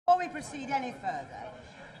we proceed any further,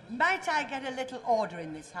 might I get a little order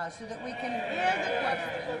in this House so that we can hear the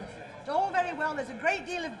questions? It's all very well. There's a great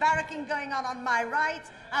deal of barracking going on my right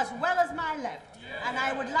as well as my left, and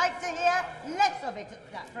I would like to hear less of it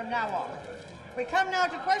from now on. We come now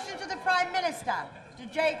to questions to the Prime Minister,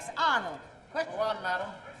 Mr. Jakes Arnold. Question 1, Madam.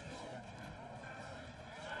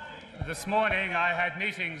 This morning I had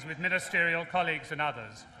meetings with ministerial colleagues and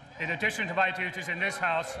others. In addition to my duties in this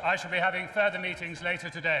House, I shall be having further meetings later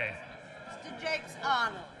today. Mr. Jakes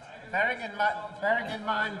Arnold. Bearing in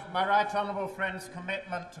mind my right honourable friend's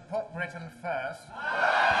commitment to put Britain first,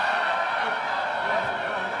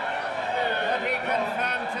 would he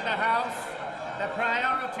confirm to the House the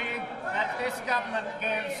priority that this government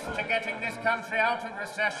gives to getting this country out of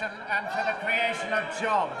recession and to the creation of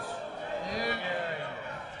jobs?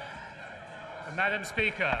 Madam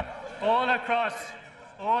Speaker, all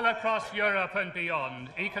across Europe and beyond,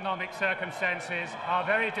 economic circumstances are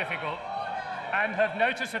very difficult and have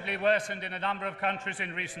noticeably worsened in a number of countries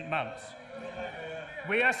in recent months.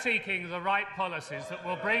 We are seeking the right policies that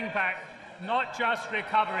will bring back not just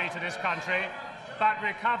recovery to this country, but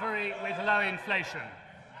recovery with low inflation.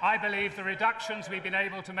 I believe the reductions we've been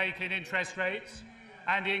able to make in interest rates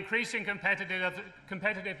and the increasing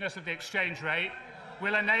competitiveness of the exchange rate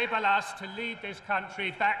will enable us to lead this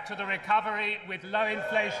country back to the recovery with low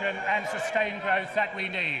inflation and sustained growth that we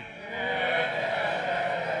need.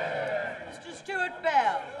 Mr. Stuart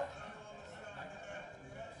Bell.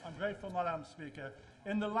 I'm grateful, Madam Speaker.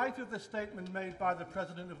 In the light of the statement made by the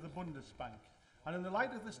President of the Bundesbank, and in the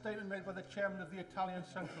light of the statement made by the Chairman of the Italian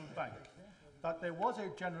Central Bank, that there was a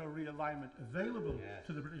general realignment available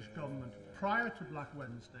to the British government prior to Black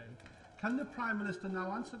Wednesday, can the Prime Minister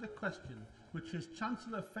now answer the question which his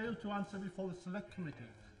Chancellor failed to answer before the Select Committee,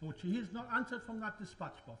 and which he has not answered from that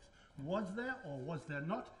dispatch box? Was there or was there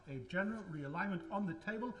not a general realignment on the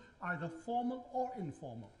table, either formal or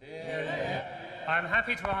informal? I'm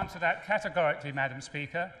happy to answer that categorically, Madam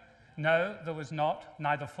Speaker. No, there was not,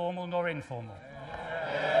 neither formal nor informal.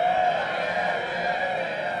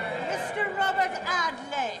 Mr. Robert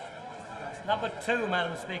Adley. Number 2,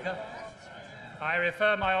 Madam Speaker. I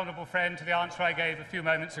refer my honourable friend to the answer I gave a few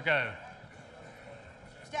moments ago.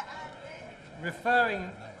 Mr. Adley.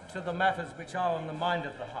 Referring to the matters which are on the mind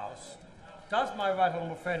of the House, does my right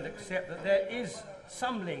honourable friend accept that there is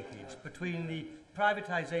some linkage between the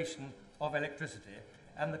privatisation of electricity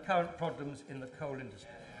and the current problems in the coal industry?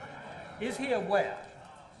 Is he aware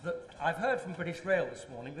that I've heard from British Rail this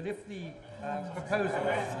morning that if the proposals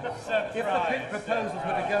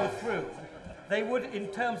were to go through, they would, in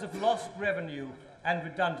terms of lost revenue and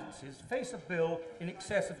redundancies, face a bill in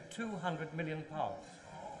excess of £200 million.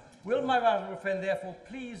 Will my right honourable friend therefore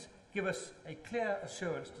please give us a clear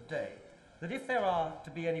assurance today that if there are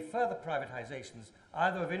to be any further privatisations,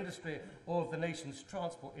 either of industry or of the nation's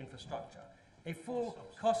transport infrastructure, a full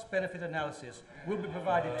cost-benefit analysis will be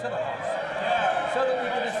provided to the House so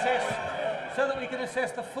that we can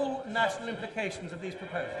assess the full national implications of these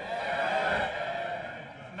proposals?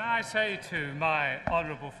 May I say to my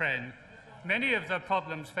honourable friend, many of the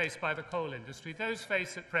problems faced by the coal industry, those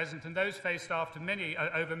faced at present and those faced after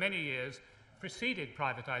over many years, preceded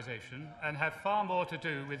privatisation and have far more to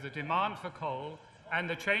do with the demand for coal and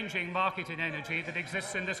the changing market in energy that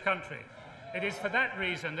exists in this country. It is for that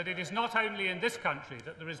reason that it is not only in this country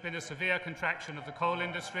that there has been a severe contraction of the coal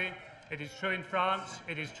industry. It is true in France,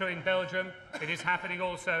 it is true in Belgium, it is happening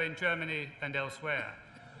also in Germany and elsewhere.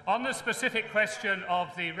 On the specific question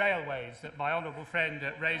of the railways that my honourable friend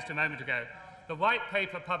raised a moment ago, the white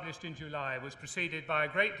paper published in July was preceded by a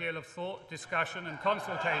great deal of thought, discussion and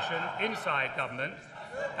consultation inside government,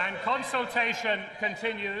 and consultation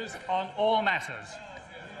continues on all matters.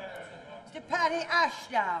 Mr. Paddy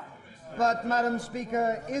Ashdown. But, Madam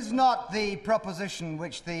Speaker, is not the proposition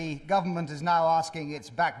which the government is now asking its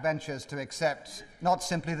backbenchers to accept not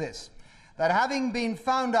simply this, that having been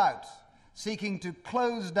found out seeking to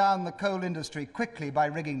close down the coal industry quickly by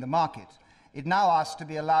rigging the market, it now asks to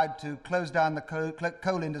be allowed to close down the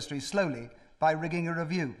coal industry slowly by rigging a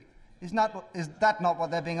review? Is that not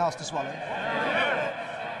what they're being asked to swallow?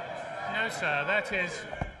 No, sir, that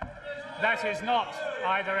is not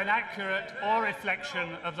either an accurate or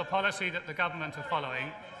reflection of the policy that the government are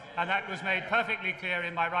following, and that was made perfectly clear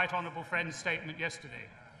in my right honourable friend's statement yesterday.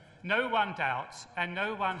 No one doubts and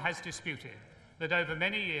no one has disputed that over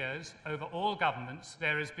many years, over all governments,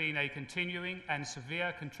 there has been a continuing and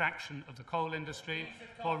severe contraction of the coal industry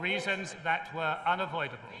for reasons that were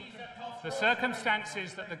unavoidable. The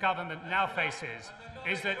circumstances that the government now faces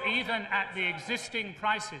is that even at the existing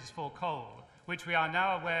prices for coal, which we are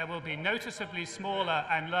now aware will be noticeably smaller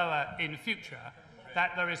and lower in future,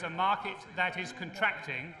 that there is a market that is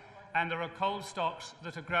contracting and there are coal stocks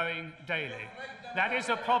that are growing daily. That is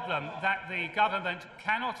a problem that the government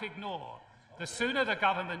cannot ignore. The sooner the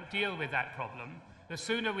government deal with that problem, the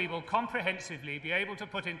sooner we will comprehensively be able to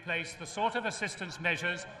put in place the sort of assistance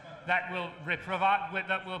measures that will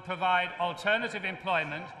provide alternative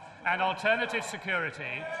employment and alternative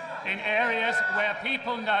security in areas where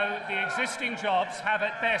people know the existing jobs have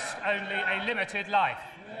at best only a limited life.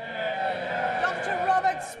 Dr.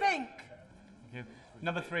 Robert Spink. Thank you.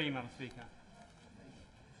 Number 3, Madam Speaker.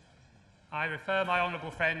 I refer my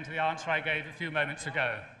honourable friend to the answer I gave a few moments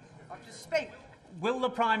ago. Dr. Spink. Will the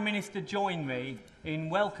Prime Minister join me in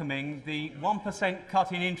welcoming the 1%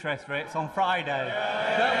 cut in interest rates on Friday?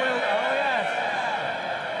 That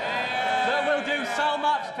will do so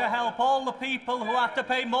much to help all the people who have to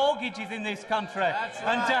pay mortgages in this country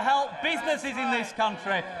and to help businesses in this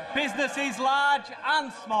country, businesses large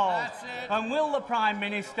and small. And will the Prime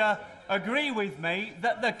Minister agree with me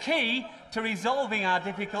that the key to resolving our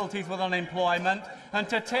difficulties with unemployment and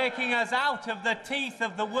to taking us out of the teeth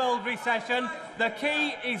of the world recession, the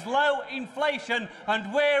key is low inflation,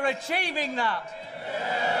 and we're achieving that?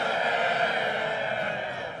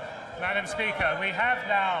 Madam Speaker, we have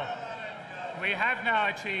now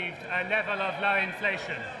achieved a level of low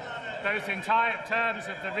inflation, both in terms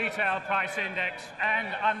of the retail price index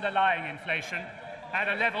and underlying inflation, at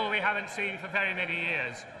a level we haven't seen for very many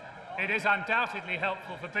years. It is undoubtedly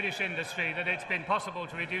helpful for British industry that it's been possible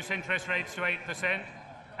to reduce interest rates to 8%,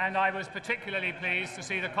 and I was particularly pleased to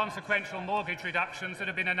see the consequential mortgage reductions that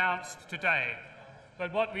have been announced today.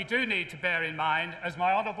 But what we do need to bear in mind, as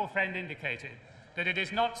my honourable friend indicated, that it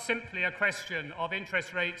is not simply a question of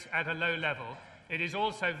interest rates at a low level. It is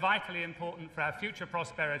also vitally important for our future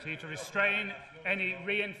prosperity to restrain any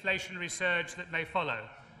re-inflationary surge that may follow.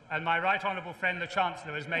 And my right honourable friend, the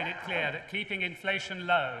Chancellor, has made it clear that keeping inflation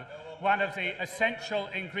low, one of the essential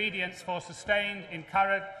ingredients for sustained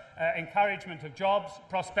encouragement of jobs,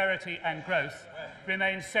 prosperity and growth,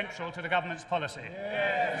 remains central to the government's policy.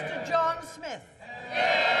 Mr. John Smith.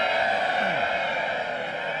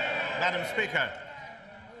 Madam Speaker,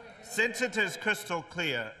 since it is crystal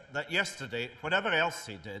clear that yesterday, whatever else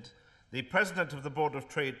he did, the President of the Board of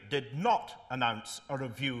Trade did not announce a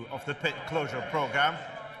review of the pit closure programme,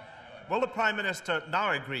 will the Prime Minister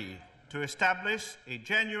now agree to establish a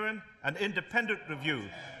genuine and independent review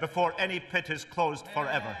before any pit is closed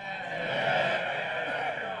forever?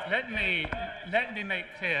 Let me make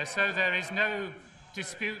clear, so there is no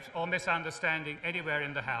dispute or misunderstanding anywhere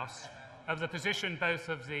in the House, of the position both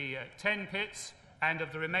of the 10 pits and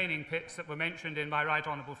of the remaining pits that were mentioned in my right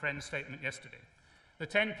honourable friend's statement yesterday. The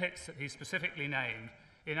 10 pits that he specifically named,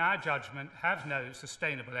 in our judgment, have no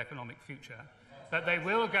sustainable economic future, but they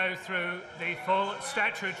will go through the full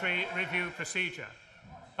statutory review procedure.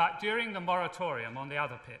 But during the moratorium on the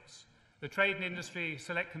other pits, the Trade and Industry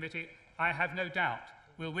Select Committee, I have no doubt,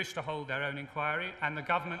 will wish to hold their own inquiry, and the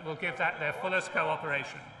government will give that their fullest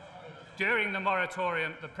cooperation. During the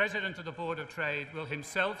moratorium, the President of the Board of Trade will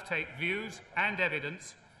himself take views and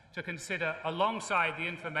evidence to consider alongside the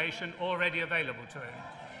information already available to him.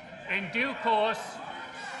 In due course,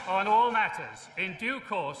 on all matters, in due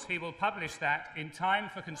course, he will publish that in time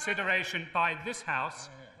for consideration by this House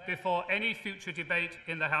before any future debate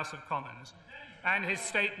in the House of Commons. And his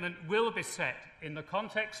statement will be set in the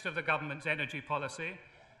context of the government's energy policy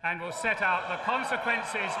and will set out the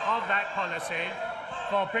consequences of that policy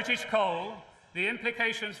for British coal, the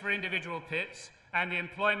implications for individual pits, and the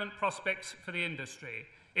employment prospects for the industry.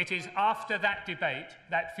 It is after that debate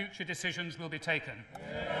that future decisions will be taken.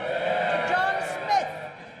 John Smith.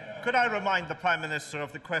 Could I remind the Prime Minister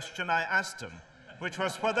of the question I asked him, which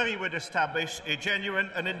was whether he would establish a genuine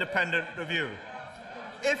and independent review?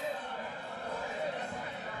 If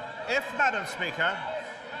Madam Speaker,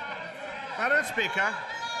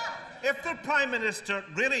 if the Prime Minister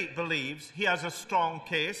really believes he has a strong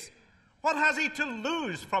case, what has he to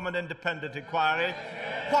lose from an independent inquiry?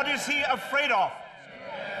 What is he afraid of?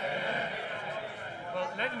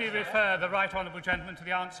 Well, let me refer the right honourable gentleman to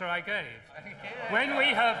the answer I gave. When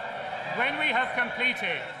we have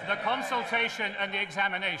completed the consultation and the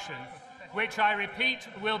examination, which I repeat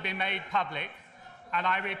will be made public, and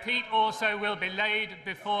I repeat also will be laid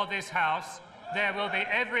before this House, there will be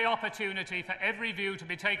every opportunity for every view to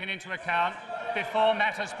be taken into account before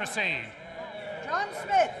matters proceed. John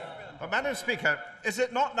Smith. But, Madam Speaker, is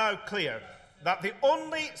it not now clear that the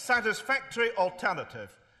only satisfactory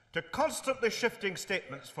alternative to constantly shifting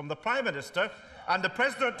statements from the Prime Minister and the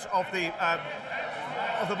President of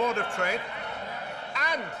the Board of Trade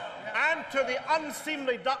and to the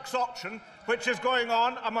unseemly ducks auction which is going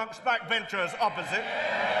on amongst backbenchers opposite,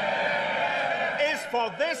 is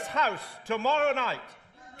for this House tomorrow night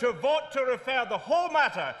to vote to refer the whole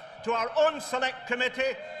matter to our own select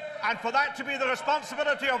committee, and for that to be the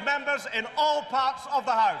responsibility of members in all parts of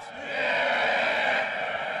the House.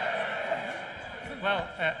 Well,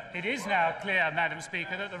 it is now clear, Madam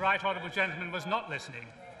Speaker, that the right honourable gentleman was not listening,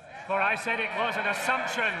 for I said it was an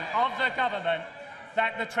assumption of the government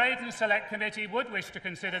that the Trade and Select Committee would wish to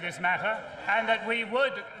consider this matter, and that we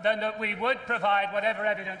would provide whatever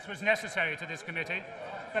evidence was necessary to this committee.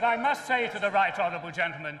 But I must say to the right honourable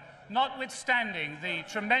gentleman, notwithstanding the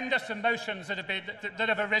tremendous emotions that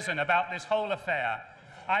have arisen about this whole affair,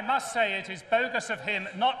 I must say it is bogus of him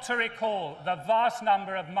not to recall the vast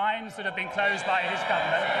number of mines that have been closed by his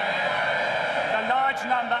government, the large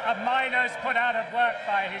number of miners put out of work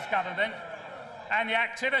by his government, and the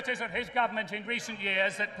activities of his government in recent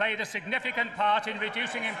years that played a significant part in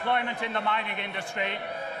reducing employment in the mining industry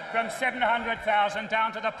from 700,000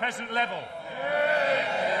 down to the present level.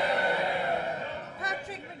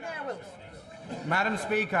 Madam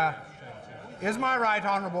Speaker, is my right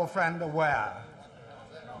honourable friend aware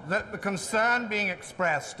that the concern being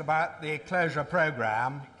expressed about the closure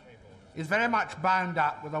programme is very much bound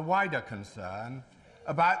up with a wider concern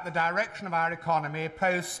about the direction of our economy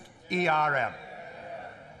post-ERM?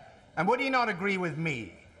 And would he not agree with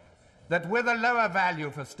me that with a lower value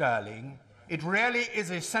for sterling, it really is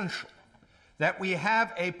essential that we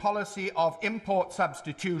have a policy of import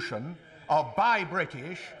substitution, of buy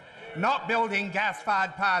British, not building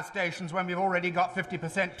gas-fired power stations when we've already got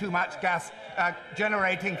 50% too much gas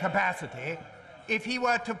generating capacity? If he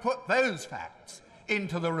were to put those facts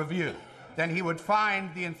into the review, then he would find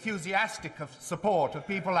the enthusiastic support of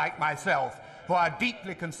people like myself who are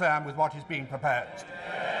deeply concerned with what is being proposed.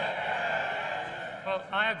 Well,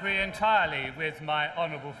 I agree entirely with my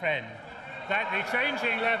honourable friend that the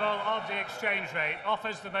changing level of the exchange rate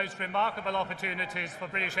offers the most remarkable opportunities for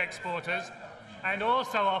British exporters, and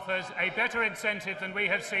also offers a better incentive than we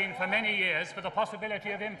have seen for many years for the possibility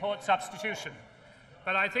of import substitution.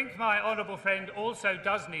 But I think my honourable friend also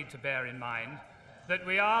does need to bear in mind that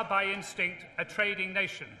we are by instinct a trading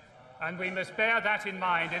nation, and we must bear that in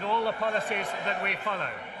mind in all the policies that we follow.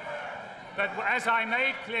 But as I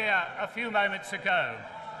made clear a few moments ago,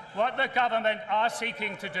 what the government are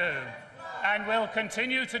seeking to do, and will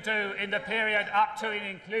continue to do in the period up to and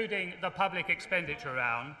including the public expenditure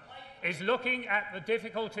round, is looking at the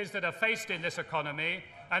difficulties that are faced in this economy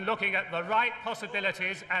and looking at the right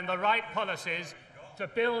possibilities and the right policies to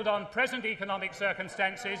build on present economic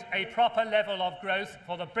circumstances a proper level of growth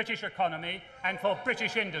for the British economy and for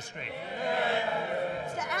British industry.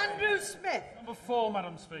 Mr. Andrew Smith. Number 4,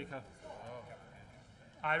 Madam Speaker.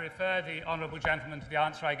 I refer the honourable gentleman to the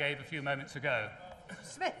answer I gave a few moments ago.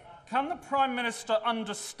 Smith. Can the Prime Minister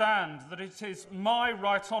understand that it is my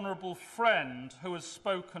right honourable friend who has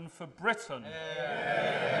spoken for Britain?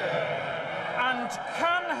 And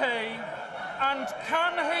can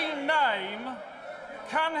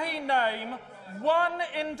he name one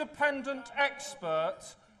independent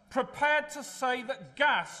expert prepared to say that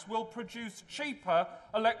gas will produce cheaper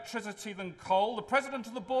electricity than coal? The President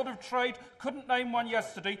of the Board of Trade couldn't name one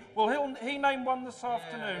yesterday. Will he name one this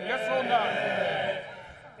afternoon? Yes or no?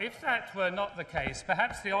 If that were not the case,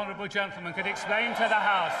 perhaps the honourable gentleman could explain to the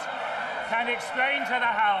House,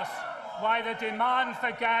 why the demand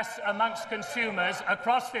for gas amongst consumers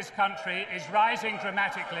across this country is rising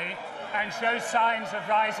dramatically and shows signs of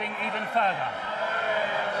rising even further.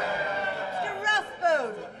 Mr.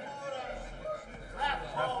 Rathbone.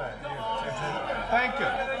 Thank you.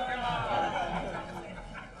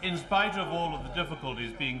 In spite of all of the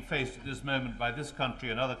difficulties being faced at this moment by this country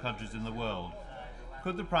and other countries in the world,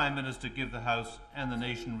 could the Prime Minister give the House and the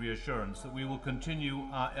nation reassurance that we will continue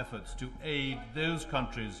our efforts to aid those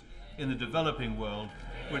countries in the developing world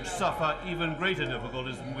which suffer even greater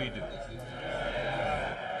difficulties than we do?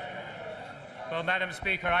 Well, Madam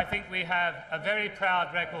Speaker, I think we have a very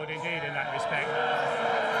proud record indeed in that respect,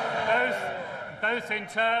 both in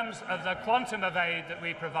terms of the quantum of aid that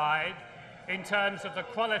we provide, in terms of the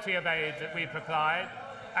quality of aid that we provide,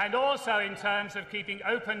 and also in terms of keeping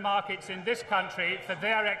open markets in this country for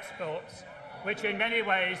their exports, which in many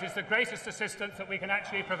ways is the greatest assistance that we can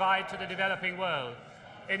actually provide to the developing world.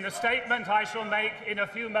 In the statement I shall make in a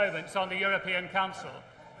few moments on the European Council,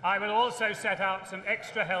 I will also set out some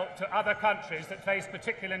extra help to other countries that face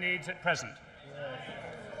particular needs at present.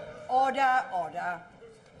 Order, order.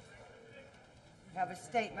 We have a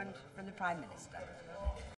statement from the Prime Minister.